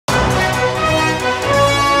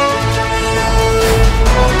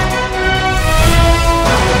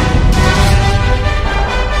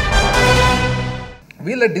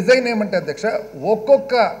వీళ్ళ డిజైన్ ఏమంటే అధ్యక్ష,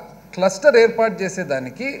 ఒక్కొక్క క్లస్టర్ ఏర్పాటు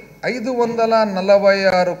చేసేదానికి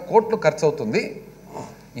 546 కోట్లు ఖర్చు అవుతుంది.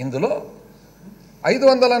 ఇందులో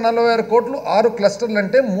 546 కోట్లు 6 క్లస్టర్లు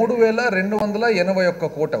అంటే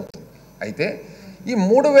 3281 కోటి అవుతుంది. అయితే ఈ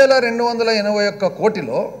 3281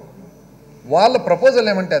 కోటిలో వాళ్ళ ప్రపోజల్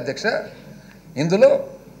ఏమంటే అధ్యక్ష, ఇందులో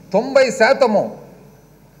 90%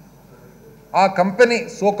 ఆ company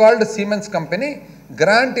so called siemens company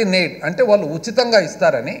grant in aid అంటే వాళ్ళు ఉచితంగా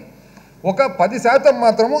ఇస్తారని, ఒక 10%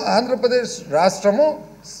 మాత్రము ఆంధ్రప్రదేశ్ రాష్ట్రము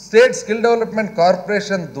స్టేట్ స్కిల్ డెవలప్మెంట్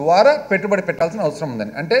కార్పొరేషన్ ద్వారా పెట్టుబడి పెట్టాల్సిన అవసరం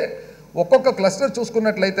ఉందని. అంటే ఒక్కొక్క క్లస్టర్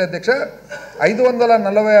చూసుకున్నట్లయితే అధ్యక్ష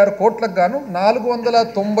 546 కోట్లకు గాను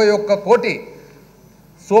 491 కోటి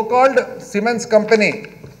సోకాల్డ్ సిమెన్స్ కంపెనీ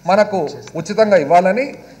మనకు ఉచితంగా ఇవ్వాలని,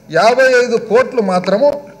 55 కోట్లు మాత్రము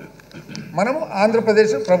మనము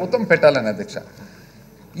ఆంధ్రప్రదేశ్ ప్రభుత్వం పెట్టాలని అధ్యక్ష.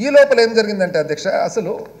 ఈ లోపల ఏం జరిగిందంటే అధ్యక్ష,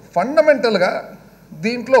 అసలు ఫండమెంటల్గా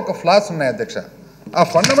దీంట్లో ఒక ఫ్లాస్ ఉన్నాయి అధ్యక్ష. ఆ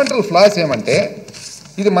ఫండమెంటల్ ఫ్లాస్ ఏమంటే,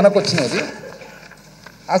 ఇది మనకు వచ్చినది,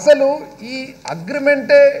 అసలు ఈ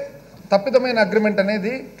అగ్రిమెంటే తప్పిదమైన అగ్రిమెంట్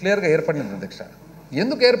అనేది క్లియర్గా ఏర్పడింది అధ్యక్ష.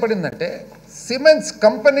 ఎందుకు ఏర్పడిందంటే, సిమెన్స్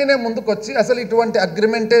కంపెనీనే ముందుకొచ్చి అసలు ఇటువంటి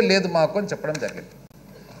అగ్రిమెంటే లేదు మాకు అని చెప్పడం జరిగింది.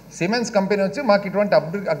 సిమెన్స్ కంపెనీ వచ్చి మాకు ఇటువంటి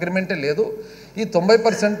అగ్రిమెంటే లేదు, ఈ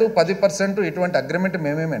 90% 10% ఇటువంటి అగ్రిమెంట్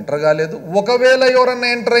మేమేమి ఎంటర్ కాలేదు, ఒకవేళ ఎవరన్నా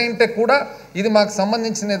ఎంటర్ అయింటే కూడా ఇది మాకు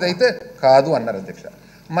సంబంధించినది అయితే కాదు అన్నారు అధ్యక్ష.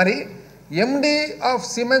 మరి ఎండి ఆఫ్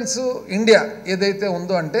సిమెన్స్ ఇండియా ఏదైతే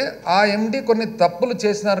ఉందో అంటే ఆ ఎండి కొన్ని తప్పులు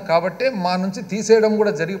చేసినారు కాబట్టి మా నుంచి తీసేయడం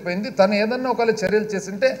కూడా జరిగిపోయింది. తను ఏదన్నా ఒకవేళ చర్యలు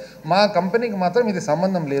చేసింటే మా కంపెనీకి మాత్రం ఇది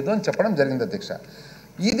సంబంధం లేదు అని చెప్పడం జరిగింది అధ్యక్ష.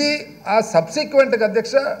 ఇది ఆ సబ్సిక్వెంట్గా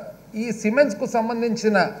అధ్యక్ష ఈ సిమెన్స్కు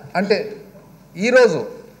సంబంధించిన అంటే ఈరోజు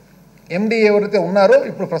ఎండి ఎవరైతే ఉన్నారో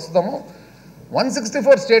ఇప్పుడు ప్రస్తుతము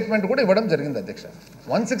 164 స్టేట్మెంట్ కూడా ఇవ్వడం జరిగింది అధ్యక్ష.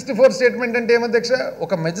 164 స్టేట్మెంట్ అంటే ఏమధ్యక్ష,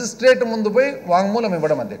 ఒక మెజిస్ట్రేట్ ముందు పోయి వాంగ్మూలం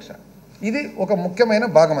ఇవ్వడం అధ్యక్ష. ఇది ఒక ముఖ్యమైన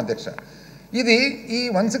భాగం అధ్యక్ష. ఇది ఈ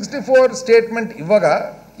 164 స్టేట్మెంట్ ఇవ్వగా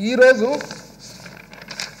ఈరోజు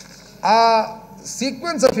ఆ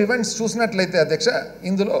సీక్వెన్స్ ఆఫ్ ఈవెంట్స్ చూసినట్లయితే అధ్యక్ష,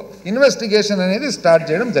 ఇందులో ఇన్వెస్టిగేషన్ అనేది స్టార్ట్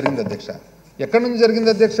చేయడం జరిగింది అధ్యక్ష. ఎక్కడి నుంచి జరిగింది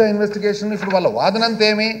అధ్యక్ష ఇన్వెస్టిగేషన్? ఇప్పుడు వాళ్ళ వాదన అంతా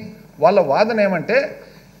ఏమి? వాళ్ళ వాదన ఏమంటే,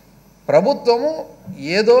 ప్రభుత్వము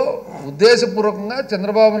ఏదో ఉద్దేశపూర్వకంగా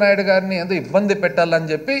చంద్రబాబు నాయుడు గారిని ఏదో ఇబ్బంది పెట్టాలని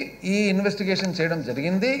చెప్పి ఈ ఇన్వెస్టిగేషన్ చేయడం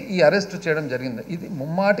జరిగింది, ఈ అరెస్ట్ చేయడం జరిగింది. ఇది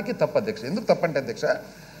ముమ్మాటికి తప్పు అధ్యక్ష. ఎందుకు తప్పంటే అధ్యక్ష,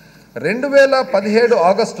 2017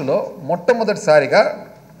 ఆగస్టులో మొట్టమొదటిసారిగా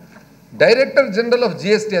డైరెక్టర్ జనరల్ ఆఫ్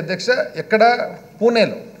జిఎస్టీ అధ్యక్ష ఎక్కడ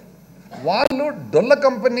పూణేలో వాళ్ళు డొల్ల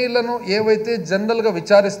కంపెనీలను ఏవైతే జనరల్గా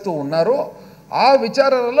విచారిస్తూ ఉన్నారో ఆ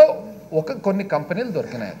విచారణలో కొన్ని కంపెనీలు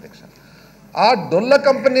దొరికినాయి అధ్యక్ష. ఆ డొల్ల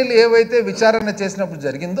కంపెనీలు ఏవైతే విచారణ చేసినప్పుడు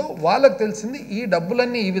జరిగిందో వాళ్ళకు తెలిసింది ఈ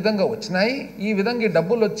డబ్బులన్నీ ఈ విధంగా వచ్చినాయి, ఈ విధంగా ఈ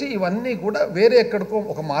డబ్బులు వచ్చి ఇవన్నీ కూడా వేరే ఎక్కడికో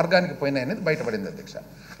ఒక మార్గానికి పోయినాయి అనేది బయటపడింది అధ్యక్ష.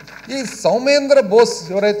 ఈ సౌమేంద్ర బోస్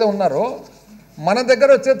ఎవరైతే ఉన్నారో మన దగ్గర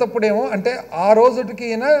వచ్చేటప్పుడేమో అంటే ఆ రోజుకి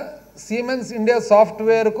ఈయన సిమెన్స్ ఇండియా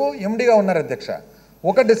సాఫ్ట్వేర్కు ఎండిగా ఉన్నారు అధ్యక్ష.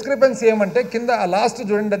 ఒక డిస్క్రిపెన్సీ ఏమంటే కింద ఆ లాస్ట్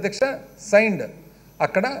చూడండి అధ్యక్ష, సైన్డ్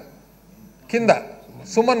అక్కడ కింద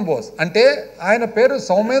సుమన్ బోస్ అంటే ఆయన పేరు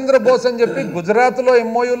సౌమేంద్ర బోస్ అని చెప్పి గుజరాత్లో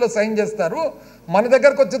ఎంఓయూలో సైన్ చేస్తారు, మన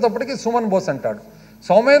దగ్గరకు వచ్చేటప్పటికి సుమన్ బోస్ అంటాడు.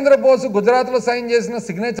 సౌమేంద్ర బోస్ గుజరాత్లో సైన్ చేసిన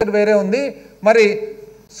సిగ్నేచర్ వేరే ఉంది, మరి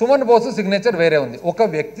సుమన్ బోసు సిగ్నేచర్ వేరే ఉంది. ఒక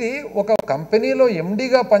వ్యక్తి ఒక కంపెనీలో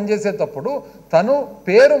ఎండిగా పనిచేసేటప్పుడు తను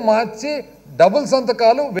పేరు మార్చి డబుల్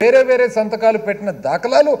సంతకాలు వేరే వేరే సంతకాలు పెట్టిన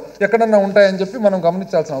దాఖలాలు ఎక్కడన్నా ఉంటాయని చెప్పి మనం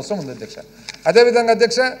గమనించాల్సిన అవసరం ఉంది అధ్యక్ష. అదేవిధంగా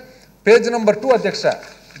అధ్యక్ష పేజ్ నెంబర్ 2 అధ్యక్ష,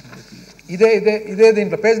 ఇదే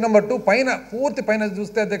దీంట్లో పేజ్ నెంబర్ 2 పైన పూర్తి పైన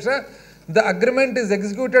చూస్తే అధ్యక్ష, the agreement is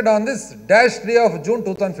executed on this -3 of June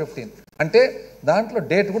 2015 అంటే దాంట్లో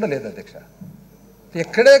డేట్ కూడా లేదు అధ్యక్ష.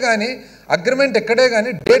 ఎక్కడే కానీ అగ్రిమెంట్ ఎక్కడే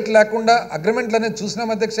కానీ డేట్ లేకుండా అగ్రిమెంట్లు అనేది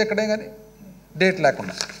చూసినాం అధ్యక్ష, ఎక్కడే కానీ డేట్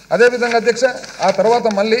లేకుండా. అదేవిధంగా అధ్యక్ష ఆ తర్వాత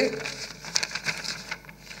మళ్ళీ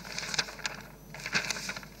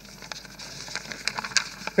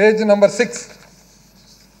పేజ్ నెంబర్ 6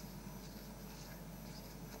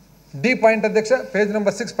 డి పాయింట్ అధ్యక్ష, పేజ్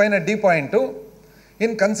నెంబర్ 6 పైన D point,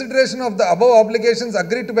 in consideration of the above obligations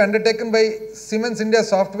agree to be undertaken by siemens India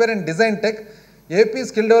software and design tech, AP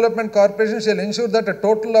Skill Development Corporation shall ensure that a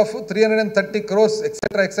total of 330 crores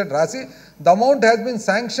etc. రాసి the amount has been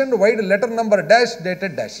sanctioned wide letter number dash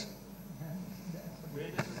dated dash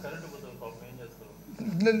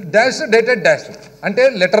dated dash అంటే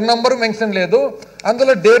letter number mention లేదు,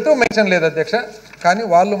 అందులో date mention లేదు అధ్యక్ష. కానీ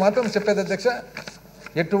వాళ్ళు మాత్రం చెప్పేది అధ్యక్ష,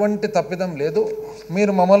 ఎటువంటి తప్పిదం లేదు,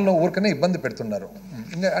 మీరు మమ్మల్ని ఊరికనే ఇబ్బంది పెడుతున్నారు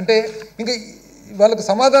అంటే ఇంకా వాళ్ళకు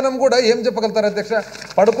సమాధానం కూడా ఏం చెప్పగలుగుతారు అధ్యక్ష?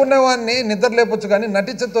 పడుకునే వాడిని నిద్ర లేపొచ్చు కానీ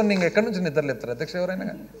నటించతో ఇంక ఎక్కడి నుంచి నిద్ర లేపుతారు అధ్యక్ష ఎవరైనా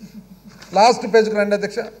కానీ? లాస్ట్ పేజ్కి రండి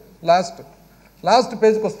అధ్యక్ష, లాస్ట్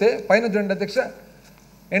పేజ్కి వస్తే పైన చూడండి అధ్యక్ష,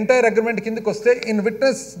 ఎంటైర్ అగ్రిమెంట్ కిందకి వస్తే in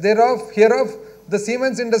witness there of here of the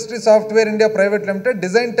Siemens Industry Software India Private Limited,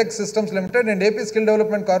 Design Tech Systems Limited and AP Skill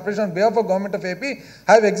Development Corporation on behalf of Government of AP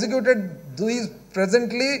have executed those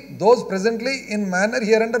presently in manner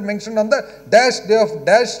hereunder mentioned on the dash day of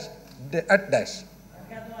dash at dash.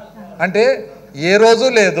 అంటే ఏ రోజు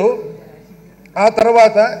లేదు, ఆ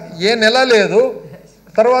తర్వాత ఏ నెల లేదు,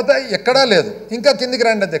 తర్వాత ఎక్కడా లేదు. ఇంకా కిందికి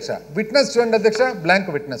రండి అధ్యక్ష, విట్నెస్ చూడండి అధ్యక్ష,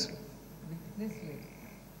 బ్లాంక్ విట్నెస్లు,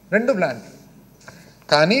 రెండు బ్లాంక్.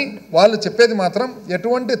 కానీ వాళ్ళు చెప్పేది మాత్రం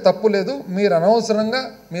ఎటువంటి తప్పు లేదు, మీరు అనవసరంగా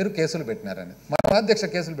మీరు కేసులు పెట్టినారని. మన అధ్యక్ష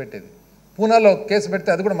కేసులు పెట్టేది, పూనాలో కేసు పెడితే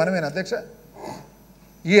అది కూడా మనమేనా అధ్యక్ష?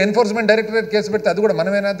 ఈ ఎన్ఫోర్స్మెంట్ డైరెక్టరేట్ కేసు పెడితే అది కూడా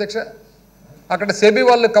మనమేనా అధ్యక్ష? అక్కడ సెబీ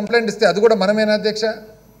వాళ్ళు కంప్లైంట్ ఇస్తే అది కూడా మనమేనా అధ్యక్ష?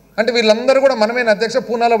 అంటే వీళ్ళందరూ కూడా మనమేనా అధ్యక్ష?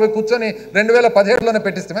 పూనాలో పోయి కూర్చొని 2017లోనే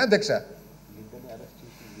పెట్టిస్తామే అధ్యక్ష.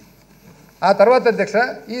 ఆ తర్వాత అధ్యక్ష,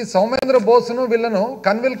 ఈ సౌమేంద్ర బోస్ను వీళ్ళను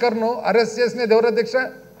కన్విల్కర్ను అరెస్ట్ చేసినది ఎవరు అధ్యక్ష?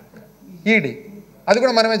 ఈడీ. అది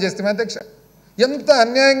కూడా మనమే చేస్తామే అధ్యక్ష. ఎంత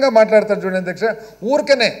అన్యాయంగా మాట్లాడతారు చూడండి అధ్యక్ష.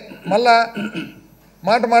 ఊరికనే మళ్ళా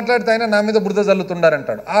మాట్లాడితే ఆయన నా మీద బురద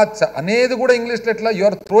జల్లుతుండారంటాడు. అనేది కూడా ఇంగ్లీష్లో ఎట్లా, you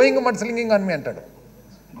are throwing mud slinging అని మీ అంటాడు.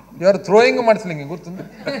 You are throwing mud slinging, గుర్తుంది?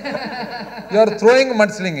 You are throwing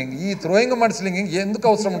mud slinging. ఈ థ్రోయింగ్ మడ్ స్లింగింగ్ ఎందుకు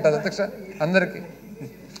అవసరం ఉంటుంది అధ్యక్ష అందరికీ?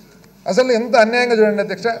 అసలు ఎంత అన్యాయంగా చూడండి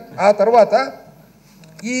అధ్యక్ష. ఆ తర్వాత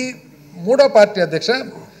ఈ మూడో పార్టీ అధ్యక్ష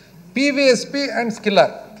పీవీఎస్పీ అండ్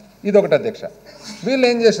స్కిల్లర్, ఇది ఒకటి అధ్యక్ష. వీళ్ళు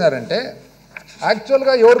ఏం చేసినారంటే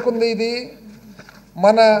యాక్చువల్గా ఎవరికి ఉంది ఇది,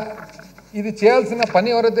 ఇది చేయాల్సిన పని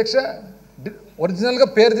ఎవరు అధ్యక్ష? ఒరిజినల్గా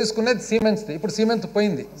పేరు తీసుకునేది సీమెన్స్ది. ఇప్పుడు సీమెన్స్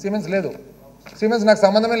పోయింది, సీమెన్స్ లేదు, సీమెన్స్ నాకు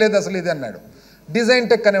సంబంధమే లేదు అసలు ఇది అన్నాడు. డిజైన్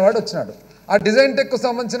టెక్ అనేవాడు వచ్చినాడు. ఆ డిజైన్ టెక్కు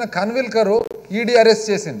సంబంధించిన కన్విల్కరు ఈడీ అరెస్ట్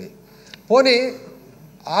చేసింది. పోనీ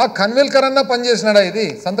ఆ కన్విల్కర్ అన్నా పనిచేసినాడా ఇది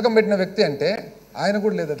సంతకం పెట్టిన వ్యక్తి అంటే? ఆయన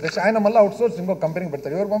కూడా లేదు అధ్యక్ష. ఆయన మళ్ళీ అవుట్సోర్స్ ఇంకో కంపెనీకి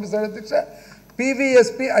పెడతాడు. ఎవరు పంపిస్తాడు అధ్యక్ష?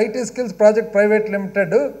 పీవీఎస్పీ IT skills project private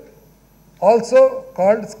limited, also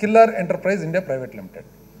called స్కిల్లర్ enterprise India private limited.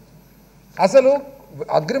 అసలు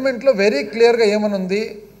అగ్రిమెంట్లో వెరీ క్లియర్గా ఏమనుంది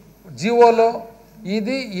జీవోలో,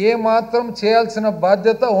 ఇది ఏమాత్రం చేయాల్సిన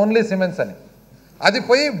బాధ్యత ఓన్లీ సిమెంట్స్ అని. అది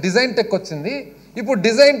పోయి డిజైన్ టెక్ వచ్చింది. ఇప్పుడు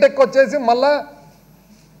డిజైన్ టెక్ వచ్చేసి మళ్ళా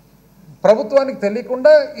ప్రభుత్వానికి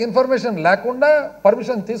తెలియకుండా, ఇన్ఫర్మేషన్ లేకుండా,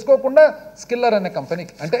 పర్మిషన్ తీసుకోకుండా స్కిల్లర్ అనే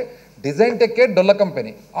కంపెనీకి, అంటే డిజైన్ టెక్కే డొల్ల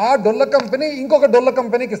కంపెనీ, ఆ డొల్ల కంపెనీ ఇంకొక డొల్ల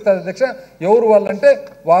కంపెనీకి ఇస్తారు అధ్యక్ష. ఎవరు వాళ్ళంటే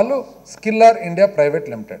వాళ్ళు స్కిల్లర్ ఇండియా ప్రైవేట్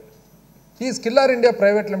లిమిటెడ్. ఈ స్కిల్లర్ ఇండియా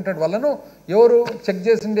ప్రైవేట్ లిమిటెడ్ వాళ్ళను ఎవరు check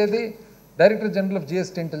చేసిండేది? Director general of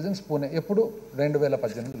GST intelligence Pune. ఎప్పుడు?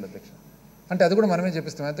 2018లో అధ్యక్ష. అంటే అది కూడా మనమే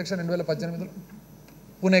చెప్పిస్తాం అధ్యక్ష. 2018లో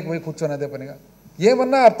పూణేకి పోయి కూర్చొని అదే పనిగా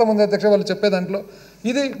ఏమన్నా అర్థం ఉంది అధ్యక్ష వాళ్ళు చెప్పే దాంట్లో?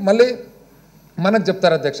 ఇది మళ్ళీ మనకు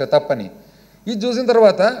చెప్తారు అధ్యక్ష తప్పని. ఇది చూసిన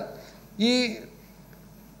తర్వాత ఈ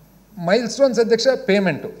మైల్ స్టోన్స్ అధ్యక్ష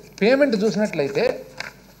పేమెంట్ చూసినట్లయితే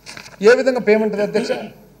ఏ విధంగా పేమెంట్ అధ్యక్ష?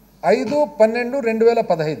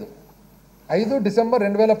 5/12/2015, 5 డిసెంబర్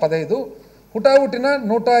 2015 హుటాహుటిన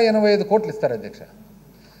 185 కోట్లు ఇస్తారు అధ్యక్ష.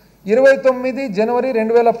 29 జనవరి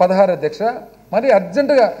 2016 అధ్యక్ష మరి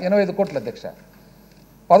అర్జెంటుగా 85 కోట్లు అధ్యక్ష.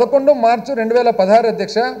 11 మార్చి 2016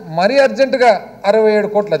 అధ్యక్ష మరీ అర్జెంటుగా 67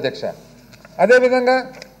 కోట్లు అధ్యక్ష. అదేవిధంగా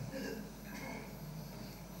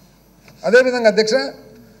అధ్యక్ష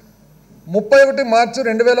 31 మార్చి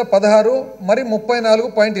 2016 మరి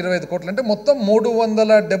 34.25 కోట్లు, అంటే మొత్తం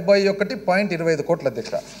 371.25 కోట్లు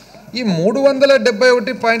అధ్యక్ష. ఈ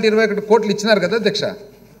 371.21 కోట్లు ఇచ్చినారు కదా అధ్యక్ష.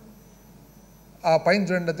 ఆ పైన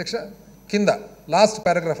చూడండి అధ్యక్ష, కింద లాస్ట్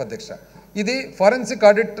పారాగ్రాఫ్ అధ్యక్ష. ఇది ఫారెన్సిక్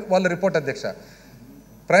ఆడిట్ వాళ్ళ రిపోర్ట్ అధ్యక్ష.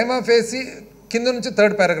 ప్రైమా ఫేసి కింద నుంచి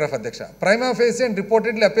థర్డ్ పారాగ్రాఫ్ అధ్యక్ష. Prima facie and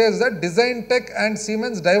reportedly appears that design tech and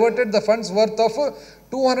siemens diverted the funds worth of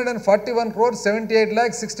 241 crores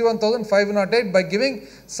 78,61,508 by giving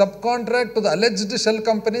subcontract to the alleged shell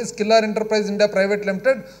company Skillar Enterprise India Private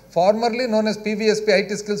Limited, formerly known as PVSP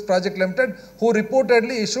IT Skills Project Limited, who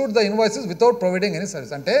reportedly issued the invoices without providing any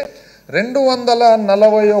service. అంటే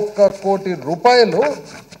 241 కోటి రూపాయలు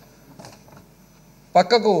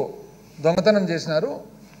పక్కకు దొంగతనం చేసినారు,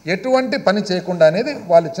 ఎటువంటి పని చేయకుండా అనేది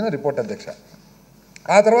వాళ్ళు ఇచ్చిన రిపోర్ట్ అధ్యక్ష.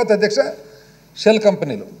 ఆ తర్వాత అధ్యక్ష షెల్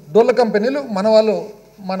కంపెనీలు, డోల్ల కంపెనీలు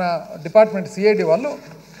మన డిపార్ట్మెంట్ సిఐడి వాళ్ళు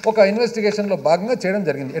ఒక ఇన్వెస్టిగేషన్లో భాగంగా చేయడం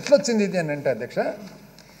జరిగింది. ఎట్లొచ్చింది ఇది అని అంటే అధ్యక్ష,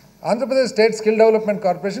 Andhra Pradesh state skill development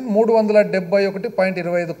corporation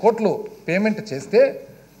 371.25 కోట్లు పేమెంట్ చేస్తే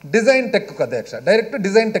డిజైన్ టెక్కు అధ్యక్ష డైరెక్ట్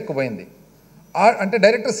డిజైన్ టెక్ పోయింది. అంటే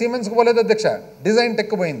డైరెక్ట్ సీమెన్స్కి పోలేదు అధ్యక్ష, డిజైన్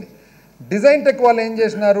టెక్ పోయింది. డిజైన్ టెక్ వాళ్ళు ఏం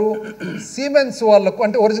చేసినారు, సీమెన్స్ వాళ్ళకు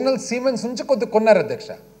అంటే ఒరిజినల్ సీమెన్స్ నుంచి కొన్నారు అధ్యక్ష.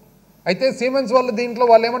 అయితే సీమెన్స్ వాళ్ళు దీంట్లో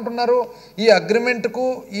వాళ్ళు ఏమంటున్నారు, ఈ అగ్రిమెంట్కు,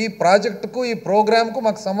 ఈ ప్రాజెక్టుకు, ఈ ప్రోగ్రామ్కు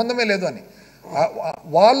మాకు సంబంధమే లేదు అని.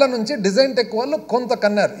 వాళ్ళ నుంచి డిజైన్ టెక్ వాళ్ళు కొంత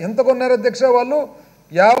కొన్నారు. ఎంత కొన్నారు అధ్యక్ష? వాళ్ళు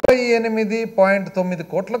 58.9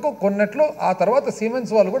 కోట్లకు కొన్నట్లు. ఆ తర్వాత సిమెన్స్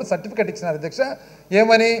వాళ్ళు కూడా సర్టిఫికేట్ ఇచ్చినారు అధ్యక్ష.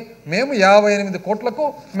 ఏమని? మేము 58 కోట్లకు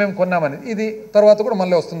మేము కొన్నామని. ఇది తర్వాత కూడా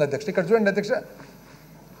మళ్ళీ వస్తుంది అధ్యక్ష. ఇక్కడ చూడండి అధ్యక్ష,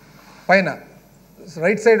 పైన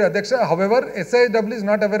రైట్ సైడ్ అధ్యక్ష, however SIW is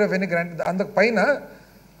not aware of any grant. అందుకు పైన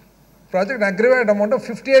project aggravate amount of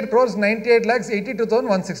 58 crores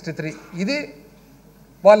 98,82,163. ఇది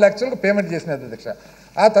వాళ్ళు యాక్చువల్గా పేమెంట్ చేసినది అధ్యక్ష.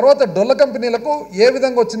 ఆ తర్వాత డొల్ల కంపెనీలకు ఏ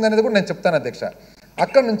విధంగా వచ్చిందనేది కూడా నేను చెప్తాను అధ్యక్ష.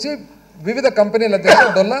 అక్కడ నుంచి వివిధ కంపెనీల అధ్యక్ష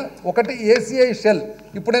డొల్ల, ఒకటి ACI షెల్,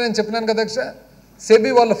 ఇప్పుడే నేను చెప్పినాను కదా అధ్యక్ష,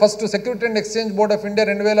 సెబీ వాళ్ళు first security and exchange board of India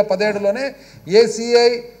 2017లోనే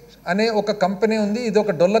ACI అనే ఒక కంపెనీ ఉంది. ఇది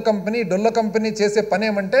ఒక డొల్ల కంపెనీ. డొల్ల కంపెనీ చేసే పని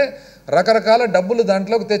ఏమంటే రకరకాల డబ్బులు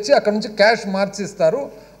దాంట్లోకి తెచ్చి అక్కడ నుంచి క్యాష్ మార్చిస్తారు.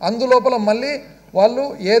 అందులోపల మళ్ళీ వాళ్ళు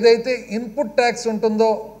ఏదైతే ఇన్పుట్ ట్యాక్స్ ఉంటుందో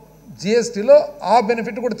GSTలో ఆ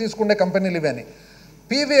బెనిఫిట్ కూడా తీసుకునే కంపెనీలు ఇవని.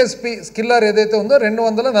 PVSP స్కిల్లర్ ఏదైతే ఉందో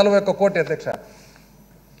 241 కోటి అధ్యక్ష.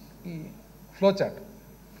 ఈ ఫ్లో చార్ట్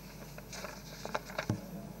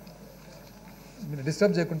మీరు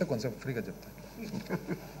డిస్టర్బ్ చేయకుంటే కొంచెం ఫ్రీగా చెప్తాను.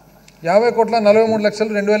 50,43,00,000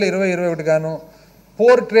 2020-21 గాను.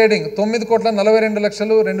 పోర్ ట్రేడింగ్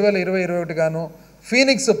 9,42,00,000 2020-21 గాను.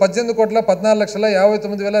 ఫీనిక్స్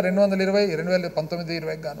 18,14,59,220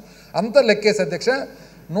 2019-20 గాను. అంతా లెక్కేసి అధ్యక్ష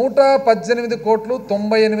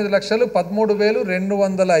 118,98,13,207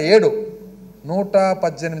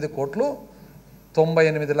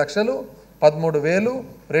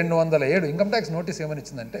 118,98,13,207 ఇన్కమ్ ట్యాక్స్ నోటీస్ ఏమని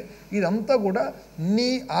ఇచ్చిందంటే ఇదంతా కూడా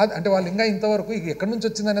అంటే వాళ్ళు ఇంకా ఇంతవరకు ఎక్కడి నుంచి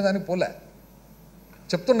వచ్చిందనే దానికి పోలే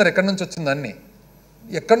చెప్తున్నారు. ఎక్కడి నుంచి వచ్చిందన్నీ,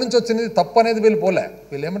 ఎక్కడి నుంచి వచ్చింది తప్పు అనేది వీళ్ళు పోలే.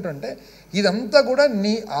 వీళ్ళు ఏమంటారంటే ఇదంతా కూడా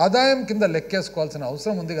నీ ఆదాయం కింద లెక్కేసుకోవాల్సిన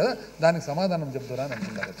అవసరం ఉంది కదా, దానికి సమాధానం చెప్తురా అని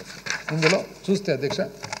అంటున్నారు అధ్యక్ష. ఇందులో చూస్తే అధ్యక్ష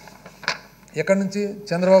ఎక్కడి నుంచి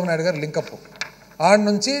చంద్రబాబు నాయుడు గారు లింకప్, ఆడ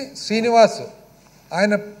నుంచి శ్రీనివాస్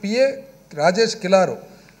ఆయన PA రాజేష్ కిలారు,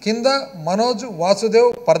 కింద మనోజ్ వాసుదేవ్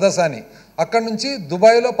పర్దసాని, అక్కడి నుంచి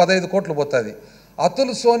దుబాయ్లో 15 కోట్లు పోతుంది.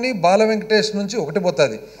 అతుల్ సోని బాల వెంకటేష్ నుంచి 1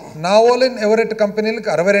 పోతుంది. నావోలిన్ ఎవరెట్ కంపెనీలకు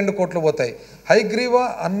 62 కోట్లు పోతాయి. హైగ్రీవా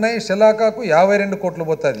అన్నయ్ షెలాకాకు 52 కోట్లు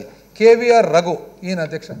పోతుంది. KVR రఘు, ఈయన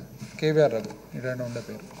అధ్యక్ష KVR రఘు ఇడైనా ఉండే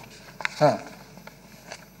పేరు,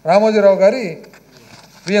 రామోజీరావు గారి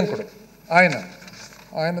వియంకుడు,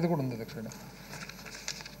 ఆయనది కూడా ఉంది అధ్యక్ష.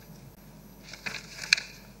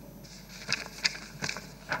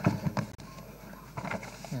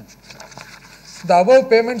 The above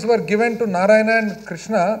payments were given to Narayana and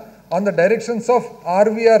Krishna on the directions of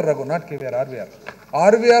RVR Raghu, not KVR,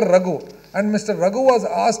 RVR Raghu. And Mr. Raghu was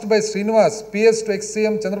asked by Srinivas, PS to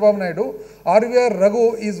ex-CM Chandrababu Naidu. RVR Raghu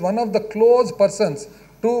is one of the close persons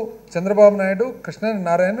to Chandrababu Naidu. Krishna and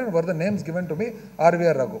Narayana were the names given to me,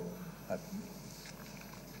 RVR Raghu.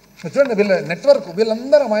 చూడండి వీళ్ళ network,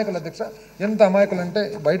 వీళ్ళందరూ అమాయకులు అధ్యక్ష. ఎంత అమాయకులు అంటే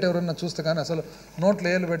బయట ఎవరన్నా చూస్తే కానీ అసలు నోట్లు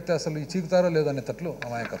ఏళ్ళు పెడితే అసలు ఈ చీకుతారో లేదో అనేటట్లు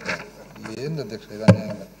అమాయకత్వం. ఏంది అధ్యక్ష ఇది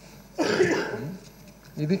అన్యాయంగా.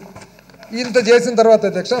 ఇది ఇంత చేసిన తర్వాత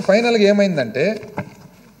అధ్యక్ష ఫైనల్గా ఏమైందంటే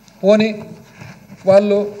పోనీ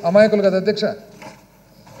వాళ్ళు అమాయకులు కదా అధ్యక్ష.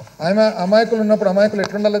 అమాయకులు ఉన్నప్పుడు అమాయకులు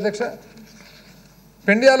ఎట్లుండాలి అధ్యక్ష?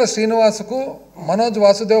 పెండియాల శ్రీనివాసుకు మనోజ్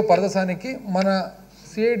వాసుదేవ్ పరదసానికి మన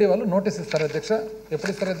CID వాళ్ళు నోటీస్ ఇస్తారు అధ్యక్ష. ఎప్పుడు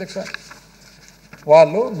ఇస్తారు అధ్యక్ష?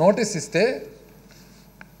 వాళ్ళు నోటీస్ ఇస్తే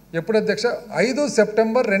ఎప్పుడు అధ్యక్ష? 5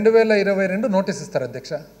 సెప్టెంబర్ 2022 నోటీస్ ఇస్తారు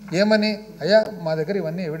అధ్యక్ష. ఏమని? అయ్యా మా దగ్గర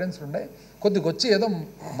ఇవన్నీ ఎవిడెన్స్ ఉన్నాయి, కొద్దిగా వచ్చి ఏదో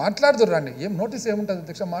మాట్లాడుతుర్రండి. ఏం నోటీస్ ఏముంటుంది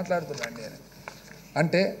అధ్యక్ష? మాట్లాడుతుర్రండి అని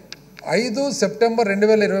అంటే 5 సెప్టెంబర్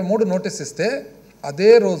 2023 నోటీస్ ఇస్తే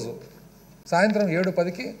అదే రోజు సాయంత్రం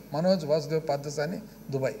 7:10కి మనోజ్ వాసుదేవ్ పాదసాని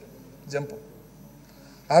దుబాయ్ జంపు.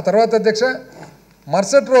 ఆ తర్వాత అధ్యక్ష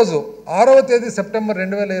మరుసటి రోజు 6వ తేదీ September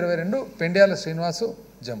 2022 Pendyala Srinivasu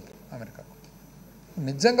jump America.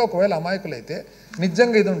 నిజంగా ఒకవేళ అమాయకులైతే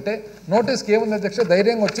నిజంగా ఇది ఉంటే నోటీస్కి ఏముంది అధ్యక్ష?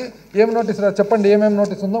 ధైర్యంగా వచ్చి ఏం నోటీస్ రా చెప్పండి, ఏమేమి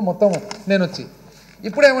నోటీస్ ఉందో మొత్తం నేను వచ్చి.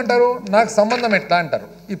 ఇప్పుడు ఏమంటారు? నాకు సంబంధం ఎట్లా అంటారు.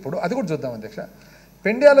 ఇప్పుడు అది కూడా చూద్దాం అధ్యక్ష.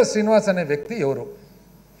 పెండియాల శ్రీనివాస్ అనే వ్యక్తి ఎవరు?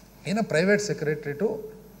 ఈయన private secretary to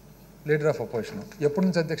leader of opposition. ఎప్పటి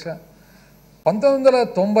నుంచి అధ్యక్ష?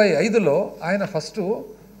 1995లో ఆయన ఫస్ట్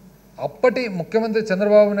అప్పటి ముఖ్యమంత్రి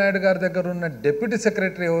చంద్రబాబు నాయుడు గారి దగ్గర ఉన్న డిప్యూటీ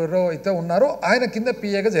సెక్రటరీ ఎవరో అయితే ఉన్నారో ఆయన కింద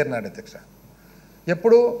PAగా చేరినాడు అధ్యక్ష.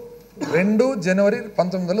 ఎప్పుడు? 2 జనవరి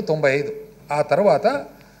 1995. ఆ తర్వాత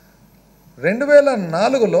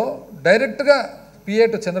 2004లో డైరెక్ట్గా PA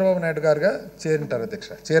టు చంద్రబాబు నాయుడు గారుగా చేరినారు అధ్యక్ష,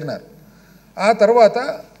 చేరినారు. ఆ తర్వాత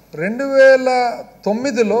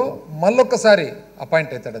 2009లో మళ్ళొక్కసారి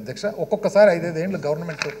అపాయింట్ అవుతాడు అధ్యక్ష. ఒక్కొక్కసారి 5-5 ఏళ్ళు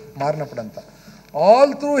government మారినప్పుడంతా.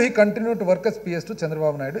 All through he continue to work as PS to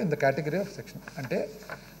Chandrababu Naidu in the category of section. అంటే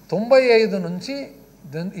 95 నుంచి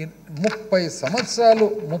ముప్పై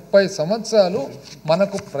సంవత్సరాలు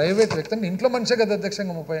మనకు ప్రైవేట్ వ్యక్తి అంటే ఇంట్లో మనిషే కదా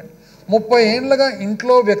అధ్యక్షంగా 30 ఏళ్ళగా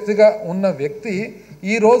ఇంట్లో వ్యక్తిగా ఉన్న వ్యక్తి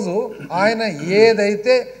ఈరోజు ఆయన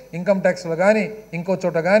ఏదైతే ఇన్కమ్ ట్యాక్స్లో కానీ ఇంకో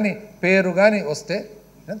చోట కానీ పేరు కానీ వస్తే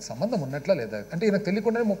సంబంధం ఉన్నట్లా లేదా అంటే ఈయనకు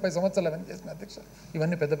తెలియకుండానే 30 సంవత్సరాలు అవన్నీ చేసిన అధ్యక్ష.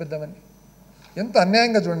 ఇవన్నీ పెద్దవన్నీ ఎంత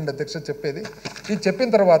అన్యాయంగా చూడండి అధ్యక్ష చెప్పేది. ఇది చెప్పిన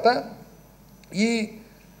తర్వాత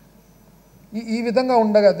ఈ విధంగా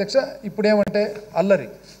ఉండగా అధ్యక్ష ఇప్పుడు ఏమంటే అల్లరి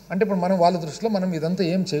అంటే ఇప్పుడు మనం వాళ్ళ దృష్టిలో మనం ఇదంతా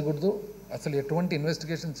ఏం చేయకూడదు, అసలు ఎటువంటి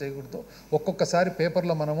ఇన్వెస్టిగేషన్ చేయకూడదు. ఒక్కొక్కసారి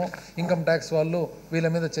పేపర్లో మనము ఇన్కమ్ ట్యాక్స్ వాళ్ళు వీళ్ళ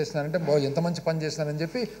మీద చేసినారంటే ఎంత మంచి పని చేసినారని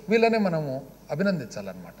చెప్పి వీళ్ళనే మనము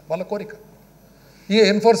అభినందించాలన్నమాట వాళ్ళ కోరిక. ఈ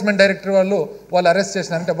ఎన్ఫోర్స్మెంట్ డైరెక్టర్ వాళ్ళు అరెస్ట్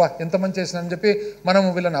చేసినారంటే ఎంత మంచి చేసినారని చెప్పి మనం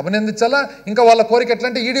వీళ్ళని అభినందించాలా. ఇంకా వాళ్ళ కోరిక ఎట్లా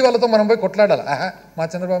అంటే ఈడీ వాళ్ళతో మనం పోయి కొట్లాడాలా, మా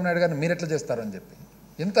చంద్రబాబు నాయుడు గారిని మీరు ఎట్లా చేస్తారు అని చెప్పి.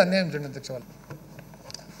 ఎంత అన్యాయం చూడండి అధ్యక్ష. వాళ్ళు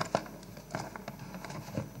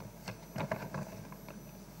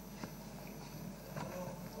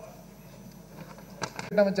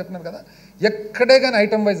చెప్పినారు కదా, ఎక్కడే కానీ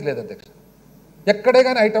ఐటమ్ వైజ్ లేదు అధ్యక్ష, ఎక్కడే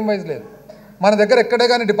కానీ ఐటమ్ వైజ్ లేదు. మన దగ్గర ఎక్కడే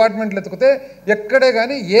కానీ డిపార్ట్మెంట్లు ఎత్తుకుతే ఎక్కడే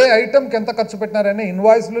కానీ ఏ ఐటమ్కి ఎంత ఖర్చు పెట్టినారనే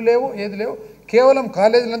ఇన్వాయిస్లు లేవు, ఏది లేవు. కేవలం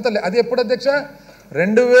కాలేజీలంతా అది ఎప్పుడు అధ్యక్ష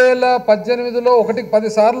 2018లో 10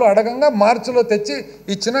 సార్లు అడగంగా మార్చిలో తెచ్చి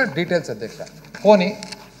ఇచ్చిన డీటెయిల్స్ అధ్యక్ష. పోనీ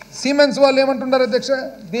సిమెన్స్ వాళ్ళు ఏమంటున్నారు అధ్యక్ష,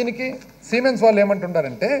 దీనికి సిమెన్స్ వాళ్ళు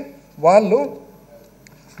ఏమంటున్నారంటే వాళ్ళు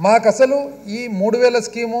మాకు అసలు ఈ 3000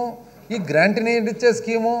 స్కీము, ఈ గ్రాంట్ని ఇచ్చే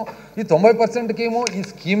స్కీము, ఈ 90% స్కీము, ఈ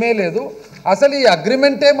స్కీమే లేదు, అసలు ఈ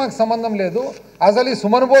అగ్రిమెంటే మాకు సంబంధం లేదు, అసలు ఈ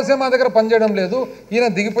సుమన్ బోసే మా దగ్గర పనిచేయడం లేదు, ఈయన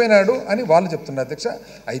దిగిపోయినాడు అని వాళ్ళు చెప్తున్నారు అధ్యక్ష.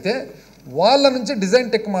 అయితే వాళ్ళ నుంచి డిజైన్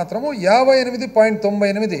టెక్ మాత్రము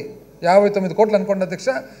 59 కోట్లు అనుకోండి అధ్యక్ష,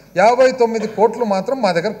 59 కోట్లు మాత్రం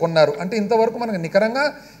మా దగ్గర కొన్నారు. అంటే ఇంతవరకు మనకు నికరంగా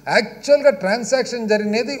యాక్చువల్గా ట్రాన్సాక్షన్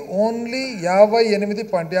జరిగినది ఓన్లీ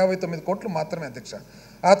 58.59 కోట్లు మాత్రమే అధ్యక్ష.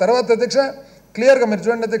 ఆ తర్వాత అధ్యక్ష క్లియర్గా మీరు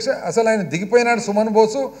చూడండి అధ్యక్ష, అసలు ఆయన దిగిపోయినాడు సుమన్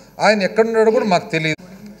బోసు, ఆయన ఎక్కడున్నాడో కూడా మాకు తెలియదు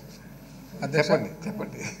అధ్యక్ష.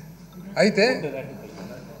 చెప్పండి. అయితే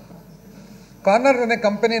కార్నర్ అనే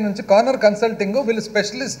కంపెనీ నుంచి కార్నర్ కన్సల్టింగ్ వీళ్ళు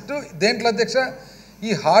స్పెషలిస్ట్ దేంట్లో అధ్యక్ష, ఈ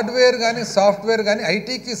హార్డ్వేర్ కానీ సాఫ్ట్వేర్ కానీ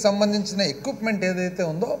ఐటీకి సంబంధించిన ఎక్విప్మెంట్ ఏదైతే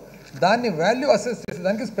ఉందో దాన్ని వాల్యూ అసెస్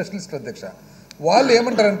చేసేదానికి స్పెషలిస్ట్ అధ్యక్ష. వాళ్ళు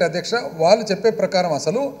ఏమంటారంటే అధ్యక్ష, వాళ్ళు చెప్పే ప్రకారం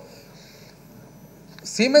అసలు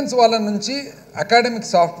సిమెన్స్ వాళ్ళ నుంచి అకాడమిక్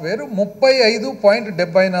సాఫ్ట్వేర్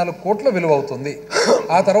 35.74 కోట్ల విలువ అవుతుంది.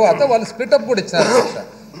 ఆ తర్వాత వాళ్ళు స్ప్లిటప్ కూడా ఇచ్చినారు అధ్యక్ష.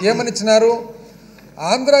 ఏమని ఇచ్చినారు,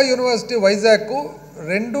 ఆంధ్ర యూనివర్సిటీ వైజాగ్కు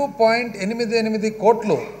 2.88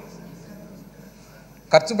 కోట్లు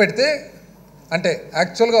ఖర్చు పెడితే, అంటే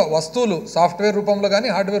యాక్చువల్గా వస్తువులు సాఫ్ట్వేర్ రూపంలో కానీ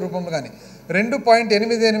హార్డ్వేర్ రూపంలో కానీ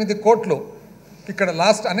 2.88 కోట్లు, ఇక్కడ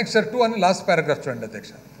లాస్ట్ అనెక్సర్ 2 అని లాస్ట్ పారాగ్రాఫ్ చూడండి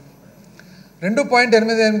అధ్యక్ష.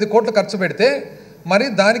 2.88 కోట్లు ఖర్చు పెడితే మరి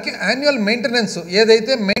దానికి యాన్యువల్ మెయింటెనెన్స్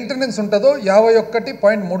ఏదైతే మెయింటెనెన్స్ ఉంటుందో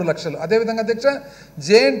 51.3 లక్షలు. అదేవిధంగా అధ్యక్ష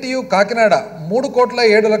జేఎన్టీయు కాకినాడ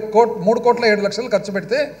 3.7 లక్షలు ఖర్చు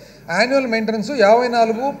పెడితే యాన్యువల్ మెయింటెనెన్స్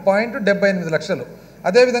 54.78 లక్షలు.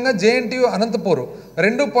 అదేవిధంగా జేఎన్టీయు అనంతపూర్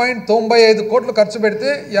 2.95 కోట్లు ఖర్చు పెడితే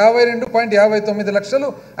 52.59 లక్షలు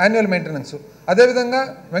యాన్యువల్ మెయింటెనెన్స్. అదేవిధంగా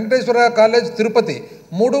వెంకటేశ్వర కాలేజ్ తిరుపతి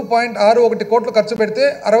 3.61 కోట్లు ఖర్చు పెడితే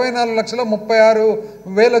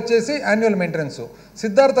 64,36,000 వచ్చేసి annual maintenance.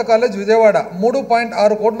 Siddhartha college Vijayawada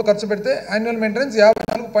 3.6 కోట్లు ఖర్చు పెడితే యాన్యువల్ మెయింటెనెన్స్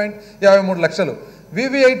 54.53 లక్షలు.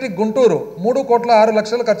 వివిఐటి గుంటూరు 3.6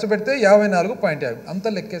 లక్షలు ఖర్చు పెడితే 54.50. అంత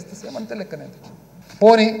లెక్కేస్తే సేమ్ అంత లెక్కనే.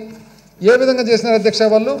 పోనీ ఏ విధంగా చేసినారు అధ్యక్ష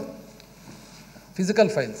వాళ్ళు, ఫిజికల్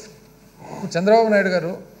ఫైల్స్. చంద్రబాబు నాయుడు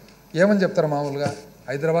గారు ఏమని చెప్తారు మామూలుగా,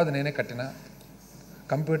 హైదరాబాద్ నేనే కట్టినా,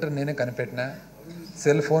 కంప్యూటర్ నేనే కనిపెట్టినా,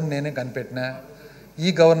 సెల్ ఫోన్ నేనే కనిపెట్టినా, ఈ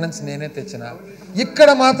గవర్నెన్స్ నేనే తెచ్చినా. ఇక్కడ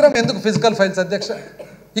మాత్రం ఎందుకు ఫిజికల్ ఫైల్స్ అధ్యక్ష,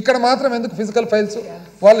 ఇక్కడ మాత్రం ఎందుకు ఫిజికల్ ఫైల్స్?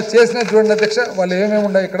 వాళ్ళు చేసిన చూడండి అధ్యక్ష, వాళ్ళు ఏమేమి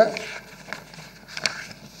ఉన్నాయి ఇక్కడ,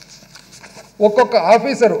 ఒక్కొక్క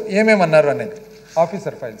ఆఫీసరు ఏమేమన్నారు అనేది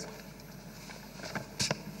ఆఫీసర్ ఫైల్స్.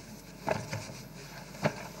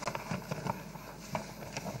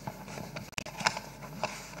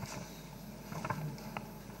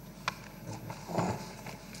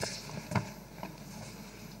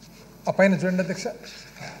 ఆ పైన చూడండి అధ్యక్ష,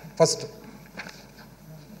 ఫస్ట్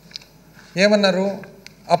ఏమన్నారు,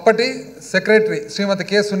 అప్పటి సెక్రటరీ శ్రీమతి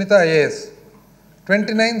కె సునీత ఐఏఎస్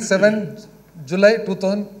 29/7 July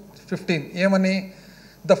 2015 ఏమని,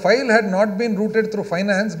 the file had not been rooted through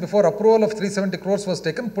finance before approval of 370 crores was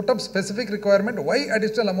taken, put up specific requirement why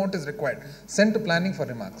additional amount is required, cent planning for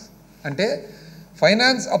remarks. అంటే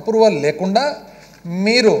finance approval లేకుండా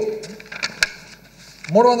మీరు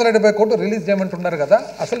 370 కోట్లు release చేయమంటున్నారు కదా,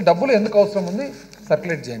 అసలు డబ్బులు ఎందుకు అవసరం ఉంది,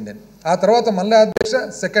 సర్క్యులేట్ చేయండి అని. ఆ తర్వాత మళ్ళీ అధ్యక్ష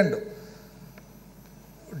సెకండ్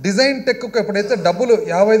డిజైన్ టెక్కు ఎప్పుడైతే డబ్బులు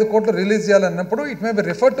 55 కోట్లు release చేయాలన్నప్పుడు it may be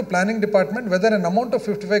refer to planning department weather an amount of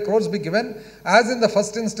 55 crores be given as in the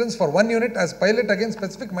first instance for 1 unit as pilot again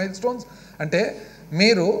specific mile stones. అంటే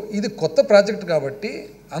మీరు ఇది కొత్త ప్రాజెక్ట్ కాబట్టి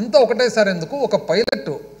అంతా ఒకటేసారి ఎందుకు, ఒక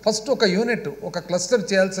పైలట్ ఫస్ట్ ఒక యూనిట్ ఒక క్లస్టర్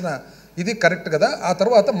చేయాల్సిన ఇది కరెక్ట్ కదా. ఆ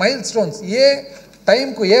తర్వాత మైల్ స్టోన్స్ ఏ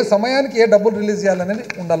టైంకు ఏ సమయానికి ఏ డబ్బులు రిలీజ్ చేయాలనేది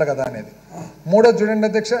ఉండాలి కదా అనేది. మూడోది చూడండి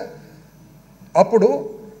అధ్యక్ష, అప్పుడు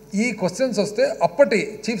ఈ క్వశ్చన్స్ వస్తే అప్పటి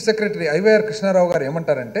చీఫ్ సెక్రటరీ ఐవైఆర్ కృష్ణారావు గారు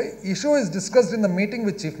ఏమంటారంటే, issue is discussed in the meeting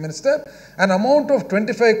with chief minister an amount of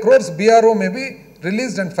 25 crores BRO may be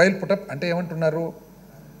released and file put up. అంటే ఏమంటున్నారు,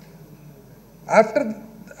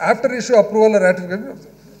 ఆఫ్టర్ ఇష్యూ అప్రూవల్ రాటిఫికేషన్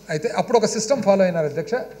అయితే అప్పుడు ఒక సిస్టమ్ ఫాలో అయినారు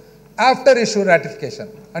అధ్యక్ష. ఆఫ్టర్ ఇష్యూ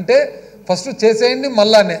రాటిఫికేషన్ అంటే ఫస్ట్ చేసేయండి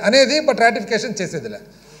మళ్ళానే అనేది, బట్ రాటిఫికేషన్ చేసేదిలే.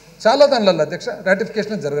 చాలా దానిలో అధ్యక్ష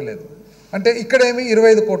రాటిఫికేషన్ జరగలేదు. అంటే ఇక్కడేమి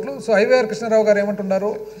 25 కోట్లు. సో ఐవైఆర్ కృష్ణారావు గారు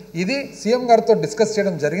ఏమంటున్నారు, ఇది సీఎం గారితో డిస్కస్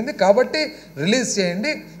చేయడం జరిగింది కాబట్టి రిలీజ్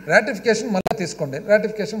చేయండి, రాటిఫికేషన్ మళ్ళీ తీసుకోండి,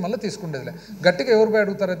 రాటిఫికేషన్ మళ్ళీ తీసుకుండేదిలే. గట్టిగా ఎవరు పోయి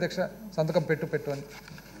అడుగుతారు అధ్యక్ష, సంతకం పెట్టు అని.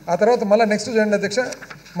 ఆ తర్వాత మళ్ళీ నెక్స్ట్ చూడండి అధ్యక్ష,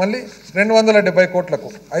 మళ్ళీ 270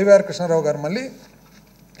 కోట్లకు ఐవైఆర్ కృష్ణారావు గారు మళ్ళీ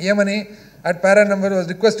ఏమని, at para number was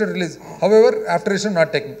requested release however after issue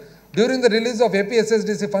not taking during the release of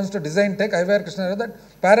APSSDC funds to design tech. IYR Krishnarao that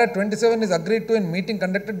para 27 is agreed to in meeting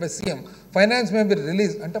conducted by CM. Finance may be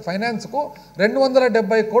release అంటే ఫైనాన్స్కు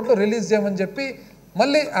 270 కోట్లు release చేయమని చెప్పి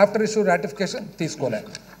మళ్ళీ after issue ratification తీసుకోలే.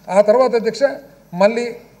 ఆ తర్వాత అధ్యక్ష మళ్ళీ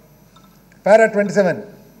పారా 27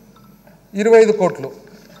 25 కోట్లు.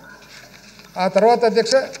 ఆ తర్వాత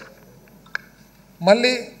అధ్యక్ష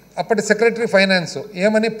మళ్ళీ అప్పటి సెక్రటరీ ఫైనాన్స్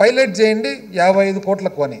ఏమని, పైలట్ చేయండి 55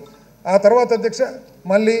 కోట్లకు అని. ఆ తర్వాత అధ్యక్ష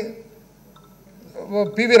మళ్ళీ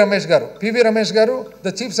పివి రమేష్ గారు the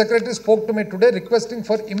chief secretary spoke to me today requesting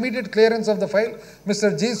for immediate clearance of the file.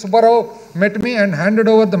 Mister G Subbarao met me and handed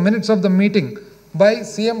over the minutes of the meeting by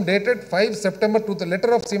CM dated 5 September to the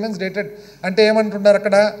letter of siemens dated. అంటే ఏమంటున్నారు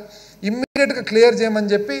అక్కడ, ఇమ్మీడియట్గా clear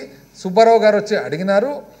చేయమని చెప్పి సుబ్బారావు గారు వచ్చి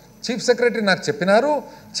అడిగినారు, chief secretary నాకు చెప్పినారు.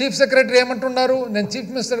 చీఫ్ సెక్రటరీ ఏమంటున్నారు, నేను చీఫ్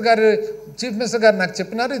మినిస్టర్ గారు నాకు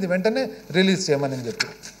చెప్పినారు ఇది వెంటనే రిలీజ్ చేయమని చెప్పి.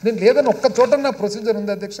 దీని లేదని ఒక్క చోట నా ప్రొసీజర్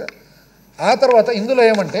ఉంది అధ్యక్ష. ఆ తర్వాత ఇందులో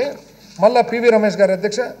ఏమంటే మళ్ళీ పివి రమేష్ గారు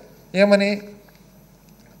అధ్యక్ష ఏమని,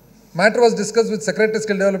 matter was discuss with secretary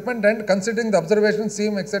skill development and considering the observation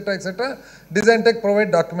CM etcetera design tech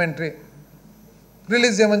provide documentary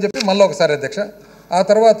release చేయమని చెప్పి మళ్ళీ ఒకసారి అధ్యక్ష. ఆ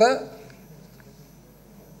తర్వాత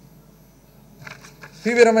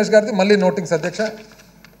పివి రమేష్ గారిది మళ్ళీ నోటింగ్స్ అధ్యక్ష.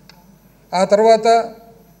 ఆ తర్వాత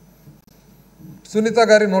సునీత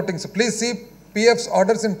గారి notings, please see PF's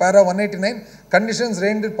orders in para 189 conditions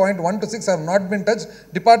ranged at point 1 to 6 have not been touched.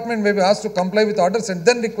 Department may be asked to comply with orders and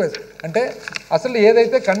then request. అంటే అసలు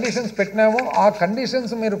ఏదైతే కండిషన్స్ పెట్టినామో ఆ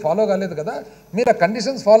కండిషన్స్ మీరు ఫాలో కాలేదు కదా, మీరు ఆ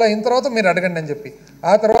కండిషన్స్ ఫాలో అయిన తర్వాత మీరు అడగండి అని చెప్పి.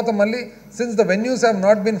 ఆ తర్వాత మళ్ళీ since the venues have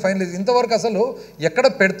not been finalise, ఇంతవరకు అసలు ఎక్కడ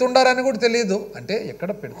పెడుతుండారని కూడా తెలియదు. అంటే ఎక్కడ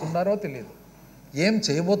పెడుతున్నారో తెలియదు, ఏం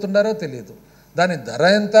చేయబోతున్నారో తెలియదు, దాని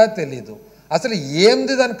ధర ఎంత తెలియదు, అసలు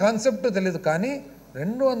ఏంది దాని కాన్సెప్ట్ తెలియదు. కానీ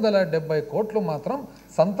 270 కోట్లు మాత్రం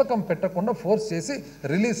సంతకం పెట్టకుండా ఫోర్స్ చేసి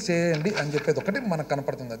రిలీజ్ చేయండి అని చెప్పేది ఒకటి మనకు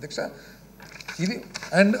కనపడుతుంది అధ్యక్ష. ఇది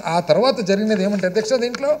అండ్ ఆ తర్వాత జరిగినది ఏమంటే అధ్యక్ష,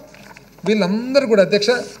 దీంట్లో వీళ్ళందరూ కూడా అధ్యక్ష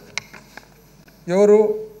ఎవరు,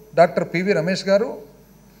 డాక్టర్ పివి రమేష్ గారు,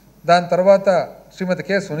 దాని తర్వాత శ్రీమతి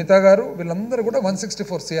కె సునీత గారు, వీళ్ళందరూ కూడా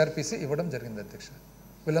 164 CRPC ఇవ్వడం జరిగింది అధ్యక్ష.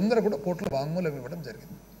 వీళ్ళందరూ కూడా కోర్టులో వాంగ్మూలం ఇవ్వడం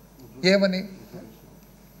జరిగింది. ఏమని,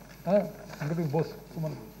 బోస్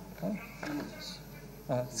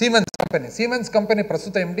సీమెన్స్ కంపెనీ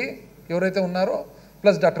ప్రస్తుత ఎండి ఎవరైతే ఉన్నారో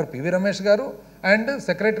ప్లస్ డాక్టర్ పివి రమేష్ గారు అండ్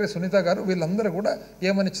సెక్రటరీ సునీత గారు, వీళ్ళందరూ కూడా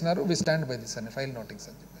ఏమని ఇచ్చినారు, వి స్టాండ్ బై దిస్ అని ఫైల్ నోటింగ్స్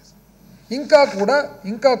అని చెప్పేసి.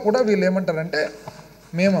 ఇంకా కూడా వీళ్ళు ఏమంటారంటే,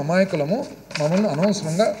 మేము అమాయకులము, మమ్మల్ని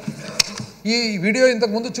అనవసరంగా ఈ వీడియో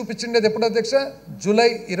ఇంతకుముందు చూపించిండేది ఎప్పుడు అధ్యక్ష,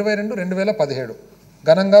 జూలై 22, 2017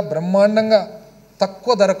 ఘనంగా బ్రహ్మాండంగా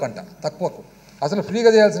తక్కువ ధరకు అంట, తక్కువకు అసలు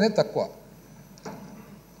ఫ్రీగా చేయాల్సినవి తక్కువ.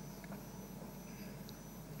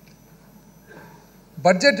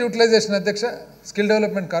 బడ్జెట్ యూటిలైజేషన్ అధ్యక్ష స్కిల్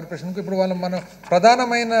డెవలప్మెంట్ కార్పొరేషన్కు ఇప్పుడు మన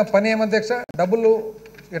ప్రధానమైన పని ఏమధ్యక్ష, డబ్బులు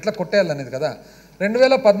ఎట్లా కొట్టేయాలనేది కదా.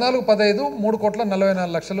 2014-15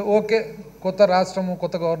 3,44,00,000 ఓకే, కొత్త రాష్ట్రము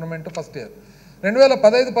కొత్త గవర్నమెంట్ ఫస్ట్ ఇయర్.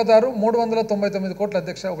 2015-16 399 కోట్లు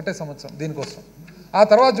అధ్యక్ష ఒకటే సంవత్సరం దీనికోసం. ఆ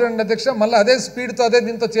తర్వాత చూడండి అధ్యక్ష మళ్ళీ అదే స్పీడ్తో అదే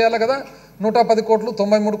దీంతో చేయాలి కదా, 110 కోట్లు,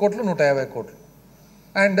 93 కోట్లు, 150 కోట్లు.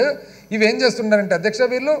 అండ్ ఇవి ఏం చేస్తున్నారంటే అధ్యక్ష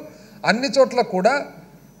వీళ్ళు అన్ని చోట్ల కూడా